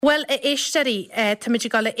Well, éisteí táid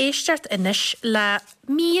gal éisteart inis le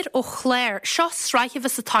mír ó chléir seo sráitheh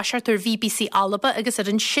sa táseart ar VBC Alba agus ar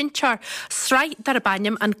an sintear sráid dar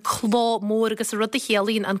banim an chlá mór agus rud a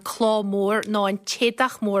chéalaín an chlá mór ná an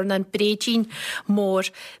téadach mór na an bréidín mór.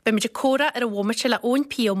 Be meidir córa ar a bhmate le ón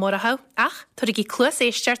pío mór a ach tuair í clúas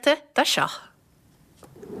éistearte da seo.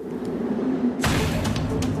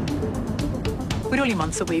 We're only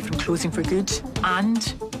months away from closing for good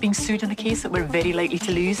and being sued on a case that we're very likely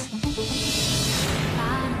to lose.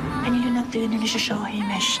 And you're not doing it as a show,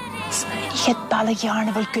 Hamish. You get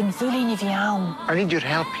Ballagharnival Gunvulin if you am. I need your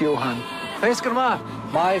help, Johan. Thanks, Grandma.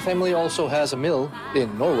 My family also has a mill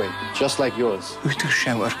in Norway, just like yours. Utu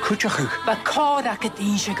shower, kuchachu. But Cora could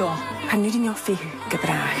easy go. Han nu din jag fihu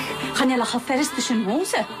gebrach. Han jag lacha ferris de sin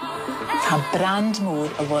mose. Tá brand mór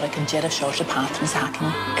a bhór ag an dearah seo a pátram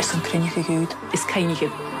sacan ar an cruinneach gúd is cainigh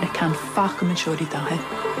le can facham an seoirí dathe.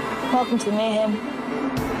 Welcome to the mayhem.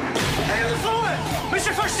 Hey, on the phone!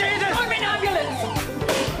 Mr. First Aid! I'm in ambulance!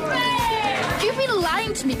 You've been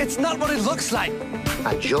lying to me. It's not what it looks like.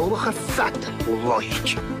 A jolach a fat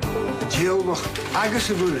loich. Jolach agus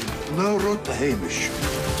a bwlyn. No rot a Hamish.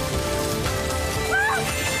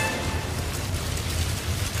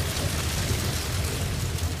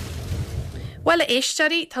 Well,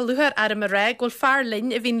 éisteí tá luthar ar am ré ghil fear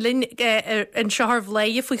linn a bhín linn an seothar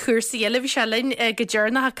bhléie faoi chuirsaí eile bhí se linn go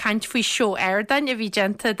dtearna a cant faoi seo airdain a bhí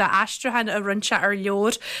genta de astrahan a runse ar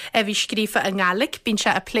leor a bhí scrífa an gálaigh bín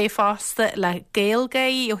se a pléfásta le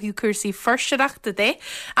géalgaí ó hiú chuirsaí firsteachta dé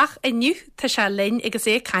ach iniu tá se linn agus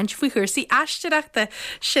é cant faoi chuirsaí astraachta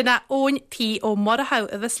sinna óntí ó mortha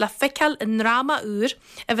a bheits le feiceal an ráma úr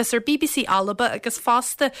a bheits ar BBC Alba agus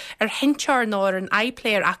fásta ar hintear nóir an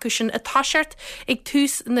iPlayer acu sin a táseart ag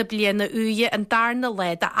tús na bliana uie an darna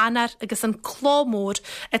le a anar agus an chlómór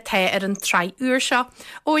a te ar an trai úr seo.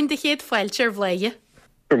 Óin de héad fáilte ar bhléie.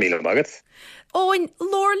 Míle magad. Óin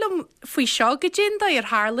lorlam faoi seo go djinda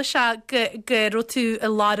ar hála se go rotú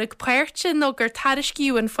a lárag puirte nó gur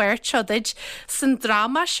tarisciú an fuirt seoid san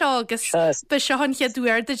drama seo agus be seo an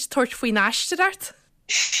cheadúirdeid tuairt faoi náisteart.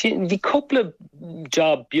 Vi couple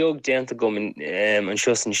job biog deanta gom an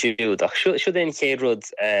sios an siúd ach seo den chéadrod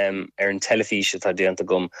ar an telefíse tá deanta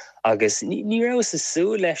gom agus ní raibh is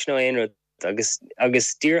sú leis ná aonrod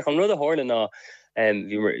agus tír an rud a hála ná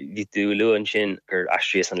vi dú luan sin gur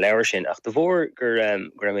astríos an leabhar sin ach do bhór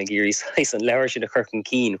gur me géirí sais an leabhar sin a chuchan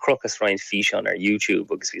cín crocas rein fís an ar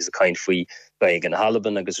YouTube agus vís a kaint faoi beig an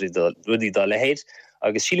Halaban agus rudí dá lehéid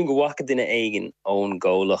agus sílim go wacha duine aigen ón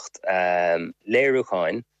ggólacht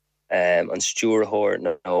léirúcháin an stúrthóir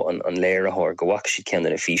nó an léirethóir go wacha si cean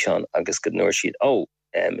in a físán agus go nóir siad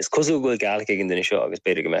is cosú goil gaach an duine seo agus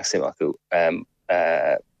beidir go mesim acu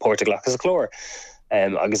Portaglachas a chlór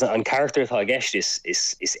agus an character tá gist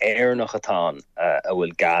is air nach atá a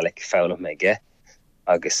bhfuil gaach fálah me ge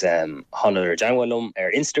agus hanna ar deanghilm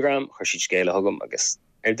ar Instagram chuir siad scéile thugam agus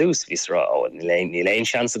er dús vís rá ní léon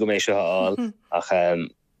seansa go mééis seáil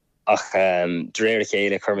ach dréir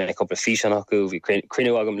chéile chu mé couple fi an acu bhí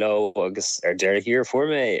cruinú agam lo agus ar deir hir for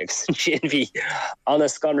mé agus sin bhí anna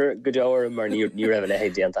scanner godáir mar ní raibh le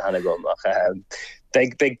héad déanta hena gom ach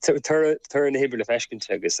big tur an hibre le feiscinte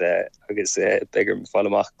agus begur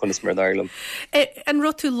fálamach chunas mar d'Ireland. An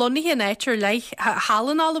rotú loníthe éitir lei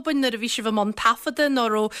hálan albain ar a bhí si bh man tafada nó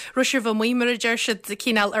ro si bh muimar a deir siad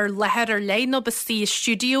cíál ar lethir ar lei nó bestí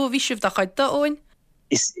studioú a bhí sibh de chuide óin?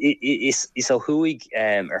 Is ó thuig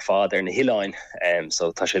ar fád ar na hiáin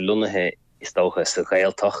so tá sé lunathe is dócha sa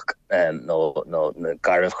gailtoch nó na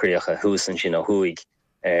garibh chríocha húsan sin ó thuig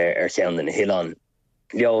ar chean na hián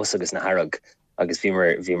leos agus na harag agus bhí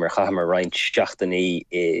mar chahamar roiint seachtaí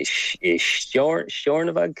is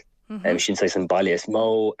steornavag sin sais an bailíos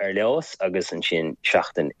mó ar leos agus an sin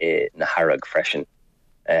seachtain na harag freisin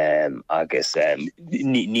agus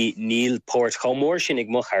níl port chomór sin ag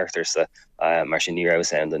mo charachtar sa mar sin ní rah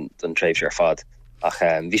an don tréimh ar fad ach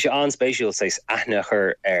bhí sé anspéisiúil sais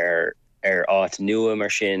aithneachar ar áit nua mar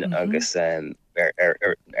sin agus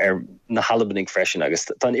na Halabannig freisin agus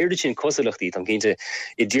tá irde sin cosúlachtí tá cinnte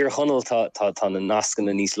I ddír chonal tá na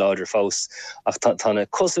nascanna níos láidir fós ach tá na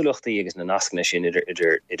cosúlachtí agus na nascanna sin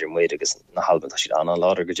idir muid agus na Halaban tá siad an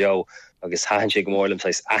láidir go deo agus hahann sé go mórlam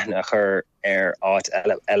sais aithneachar ar áit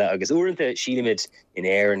eile agus uaireanta sílimid in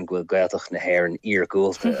éan ghfuil gailteach na hhéir an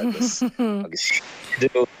íorgóilta agus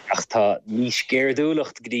ach tá níos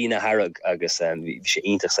scéirdúlacht go dtí na harag agus bhí sé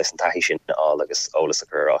iontas leis an taithí sin áil agus ólas a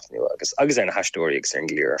chu áitniu agus ar na haistóirí agus ar an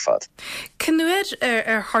gléir ar fad. Cnuir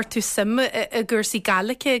ar hartú sim a gursaí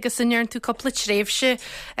galacha agus inarn tú coppla tréimhse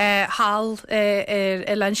hall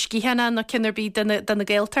ar lein scíhanna na cinar bí dana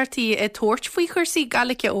gailtartaí tóirt faoi chuirsaí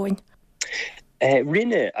galacha óin?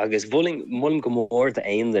 Rinne agus mulling gomór de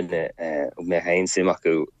eindenne me hein sim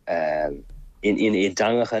acu in I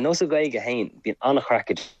dangacha no so gaige hein bín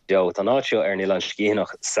annachrakke jo an áo ni an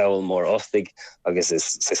skiach saoil mór ostig agus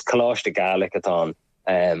is kaláiste galig atá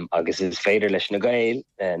agus is féidir leis na gail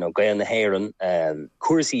no gail na héan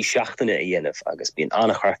cuasí seachtainna a dhéanamh agus bín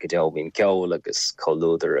annachrakke jo bín ceol agus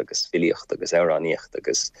choúder agus filiocht agus éráníocht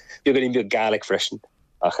agus biogadín bio galig freschen.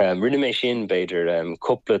 Ach rinne mé sin beidir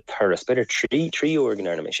couple thuras beidir trí organ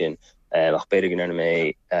arna mé sin ach beidir gan arna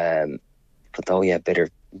mé patá beidir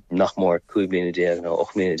nach mór 2 bliana déag nó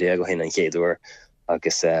 8 bliana déag ó hin an chéadúir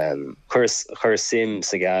agus chur sim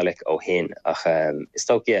sa gaelic ó hin ach is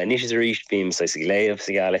tó níos is a ríist bím sa léamh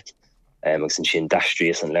sa gaelic agus an sin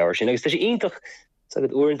dastrias an leabhar sin agus tá sé ionintach sa go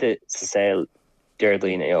uaireanta sa saoil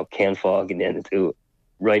deirdaoine céan fág in déana tú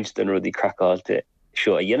roiint den rudí crackáilte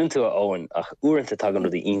seo a dhéanaan tú óhan ach uaireanta tagan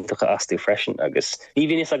rudí iontacha asú freisin agus ní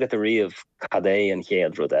bhíine agad a riamh cadé an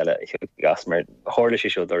chéad rud eile gas mar hála sé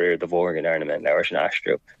seo ir do bhór an airnament leabhar sin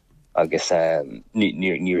astrú agus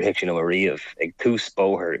níor hiic sin a riamh ag tús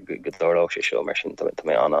bóthir go dórá sé seo mar sin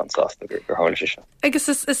mé anásta gur hála sé seo. Agus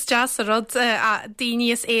is jazz a rud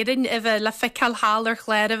daoine is éirin a bheith le feiceal hálar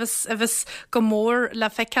chléir a bheits go mór le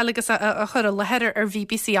feiceal agus a chur a leheir ar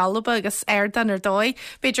BBC Alba agus airdan ar dóid.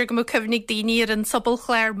 Beidir go mú cyfnig daoine ar an subal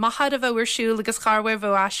chléir maithad a bheith siúil agus charfuir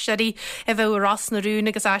bh aisteí a bheith ras na rún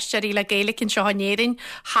agus aisteí le géala cin seohanéirin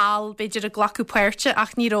hall beidir a glacu puirte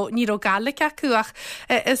ach níró gaelic acu ach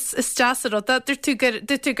is jazz a rud tú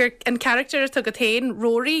gur an character tu go tain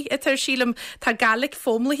Rory itar sílam tá gaelic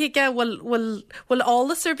fómlaige bhfuil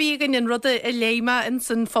álas ar bígan in rud a léime in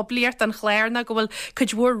san fobliart an chléirna go bhfuil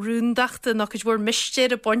chuid bhór rúndachta nó chuid bhór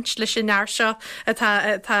misteir a buint leis sin air seo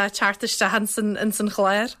tá chartaiste han in san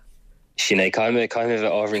chléir. Sinné caiime bheith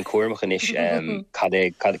ábhrín cuairmachan is tá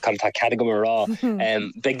cad go rá.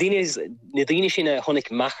 Beag na daine sinna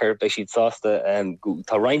tháinig machar be siad sásta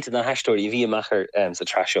tá roiinte na heistóirí bhí machar sa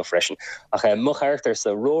traseo freisin. Ach muchtartar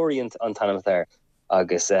sa róíont an tanamatar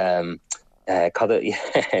agus tagann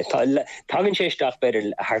sé isteach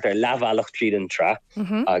beidir hartar leabhhealach tríd an tra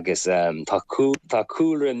agus tá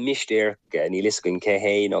coolra mistéir ní liscin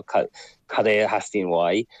céhé nó cad é hastíon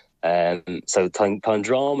bháid. So tá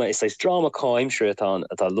drama is drama cáimsre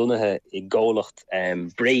atá lunathe I ggólacht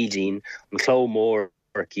breidín an chló mór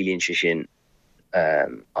cílíonn sé sin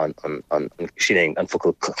an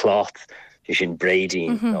focail chlát sé sin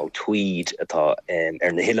breidín nó tweed atá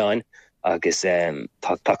ar na hiáin agus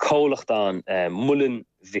tá cólacht an mullen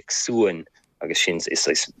vicsuan agus sin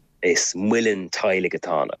is mullen teilig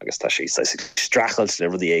atá agus tá sé strachelt le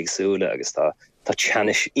rudí éagsúla agus tá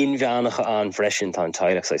tchanis inbheannacha an freisin tá an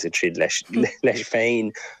teilech sa tríd leis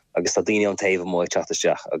féin agus tá daine an taobh móid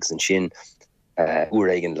chataisteach agus an sin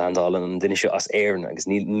uaigen landálan an duine seo as éan agus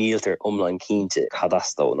níltar omláin cínte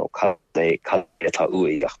cadastó nó cadtá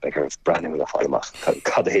uí ach begur brenim le fáileach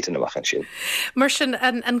cad héitan amach an sin. Mar sin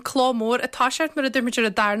an chlómór atá seart mar a duimiidir a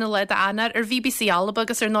darna le anar ar BBC Alba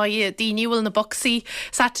agus ar 9 daoinehfuil na boxí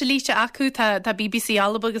satellite acu tá BBC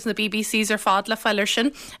Alba agus na BBCs ar fád le feilir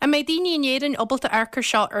sin a mé daoine inéan obalta arcar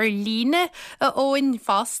seo ar líne a óin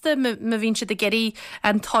fásta ma bhín si de geirí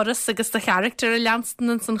an toras agus de character a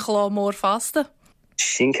leanstan san chlómór fásta.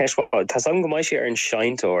 Sin ceisá tá sam go maiid sé ar an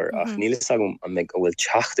seintóir ach níle sagm a me bhfuil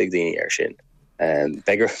teachtaigh daoine ar sin.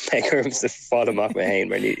 Begurm sa fád amach me hain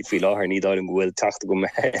mar fi láthir ní dáil bhfuil teachta go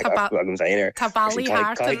agam féinar. Tá bailí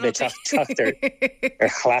teachtar ar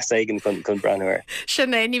chlas aigen chun brenuir.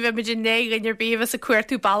 Sinné ní bheith idir négan ar bíomh sa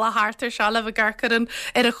cuairtú bailla háartar se le bh garcaran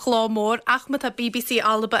ar a chlómór ach me tá BBC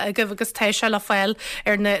Alba agah agus tééis se le fáil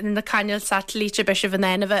ar na caineal satellite be se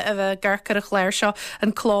bhnéanamh a bheith garcar a chléir seo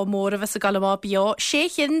an chlómór a bheits a galá bio. Sé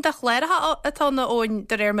chin de chléirethe atá na óin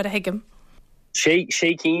de réir mar a hiigem. sé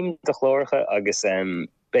cín de chlóircha agus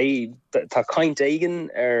tá caint aigen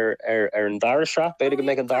ar an darsra beidir go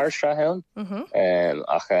méid an darsra hen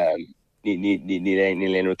ach ní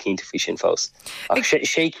léonú cínta fi sin fós.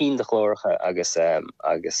 sé cín de chlóircha agus tá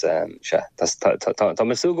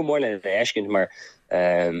me sú go mór le éiscint mar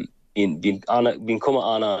bín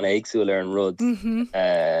cuma an éagsúil ar an rud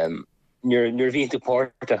nuair bhíon tú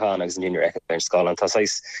pórtachán agus níor ag ar scálan tá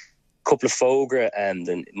couple fógra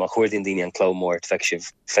den má chuirdaín daoine an chlómór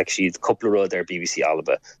feic siad couple rud ar BBC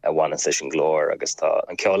Alba a bhain an session glór agus tá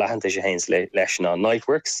an ceol lehananta sé héins leis ná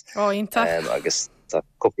Nightworks agus tá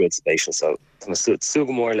couple rud spatial so tá sú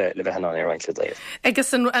go mór le bheithan an ar le léir.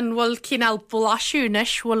 Agus an bhfuil cíál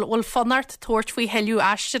blasúnis bhfuil fanart tuairt faoi heú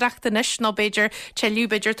eisteachtanis nó beidir teú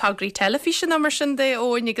beidir tágraí telefísin mar sin dé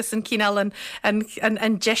óin agus an cíál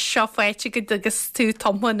an de seo féite go agus tú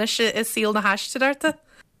tomhaine is síl na heistearta.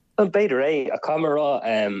 Beidir a camera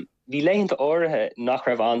bhí leinnta áirithe nach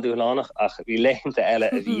raibh anúlánach ach bhí leinnta eile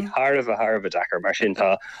a bhí Harbh dachar mar sin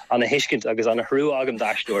tá anna hiiscint agus anna hrú agam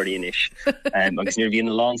daistóirí inis. Agus nuair bhí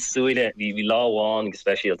na lán súile bhí láháin agus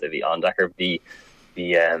speisialta bhí an dachar bhí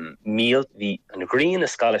míl hí an green a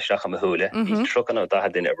scalisteach am húle hí trocan á da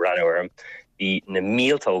duine ranm hí na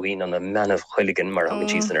míltógaí an na menmh chuiligan mar an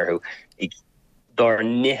tísanarú dar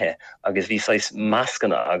nithe agus bhí sais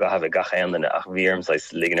mascanna aga hafh gachéanana ach bhíarm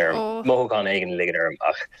sais liganarm mógan aigen liganarm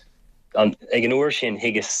ach ag an uair sin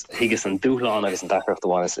higus an dúláán agus an dachracht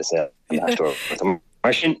bhánas is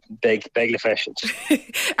mar sin beg le fashion.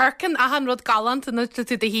 Arcan ahan rud galant in tú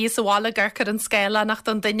de hí sála gurchar an scéile nach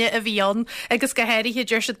an duine a bhíon agus go héir hé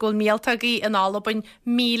dúir go míltagaí in álabain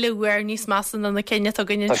mílehuiir níos massan an na cinenne a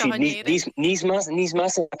gine níos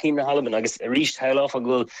mass cí na Halban agus a ríist heilá a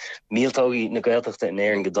ghfuil míltógaí na gailteachta in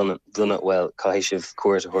éir go duna well caiisih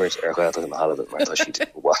cuairt a thuirt ar gailteach na Halban mar tá siad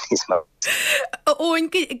níos má. Óin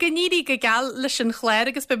gníí go geall leis an chléir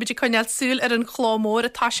agus beidir chuineal súil ar an chlómór a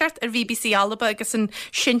táseart ar BBC Alba agus an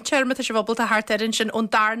sintear me se bobal a hartarin sin ón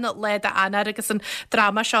darna leid a anar agus an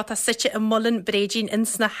drama seo a site a mullen brédín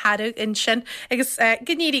ins na Harú in sin agus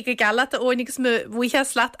gníí go geala a ónigus mu bhuithe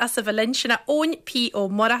slat a sa bhelinn sinna ón P.O.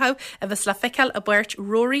 Moraha a bheits le feiceal a beirt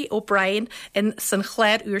Rory O'Brien in san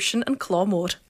chléir úr sin an chlómór.